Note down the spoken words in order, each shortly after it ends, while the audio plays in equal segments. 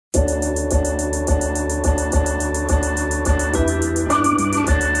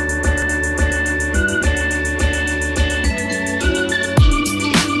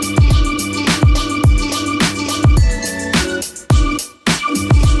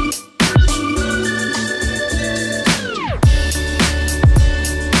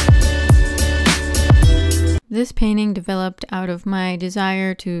painting developed out of my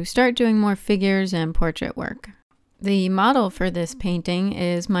desire to start doing more figures and portrait work. The model for this painting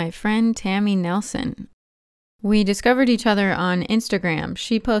is my friend Tammy Nelson. We discovered each other on Instagram.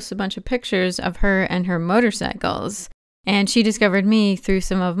 She posts a bunch of pictures of her and her motorcycles, and she discovered me through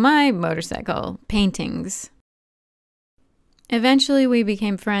some of my motorcycle paintings. Eventually, we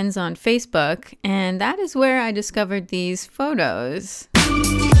became friends on Facebook, and that is where I discovered these photos.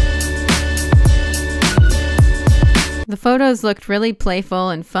 The photos looked really playful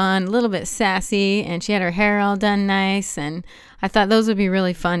and fun, a little bit sassy, and she had her hair all done nice, and I thought those would be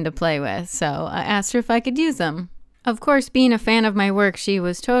really fun to play with, so I asked her if I could use them. Of course, being a fan of my work, she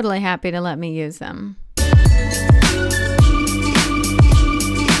was totally happy to let me use them.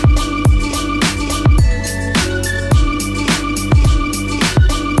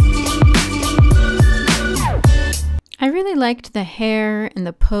 I really liked the hair and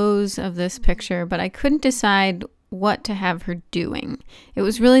the pose of this picture, but I couldn't decide what to have her doing. It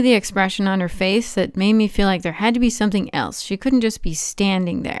was really the expression on her face that made me feel like there had to be something else. She couldn't just be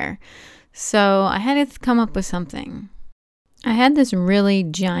standing there. So I had to come up with something. I had this really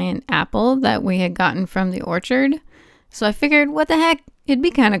giant apple that we had gotten from the orchard. So I figured, what the heck, it'd be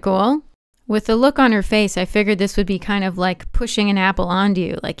kind of cool. With the look on her face, I figured this would be kind of like pushing an apple onto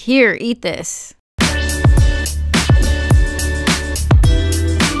you. Like, here, eat this.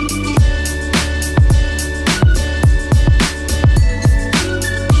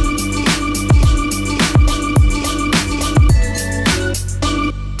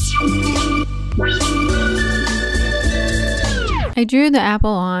 I drew the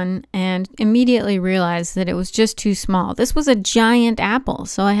apple on and immediately realized that it was just too small. This was a giant apple,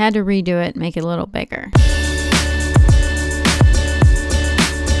 so I had to redo it, make it a little bigger.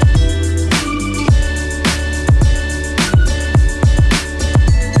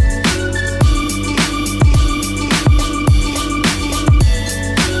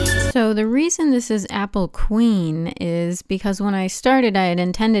 So the reason this is Apple Queen is because when I started, I had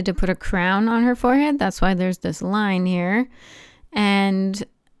intended to put a crown on her forehead. That's why there's this line here. And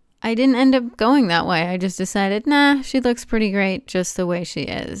I didn't end up going that way. I just decided, nah, she looks pretty great just the way she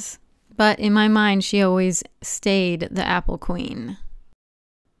is. But in my mind, she always stayed the Apple Queen.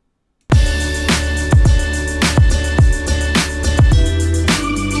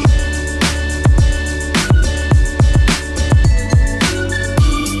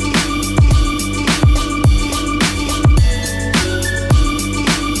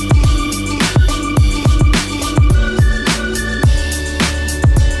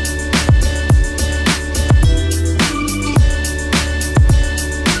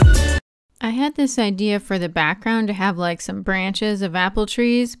 I had this idea for the background to have like some branches of apple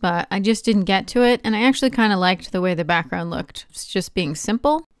trees, but I just didn't get to it, and I actually kind of liked the way the background looked, just being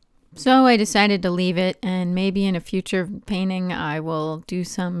simple. So I decided to leave it, and maybe in a future painting I will do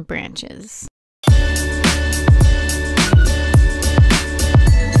some branches.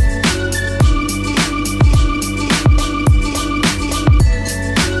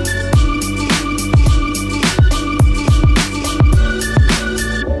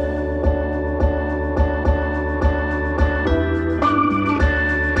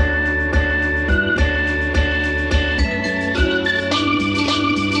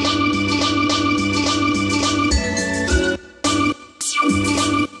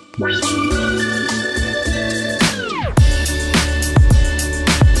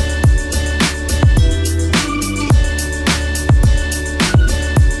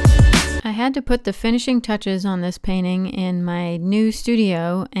 I had to put the finishing touches on this painting in my new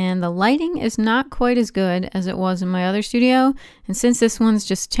studio, and the lighting is not quite as good as it was in my other studio, and since this one's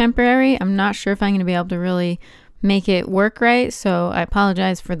just temporary, I'm not sure if I'm going to be able to really make it work right, so I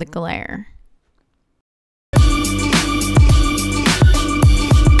apologize for the glare.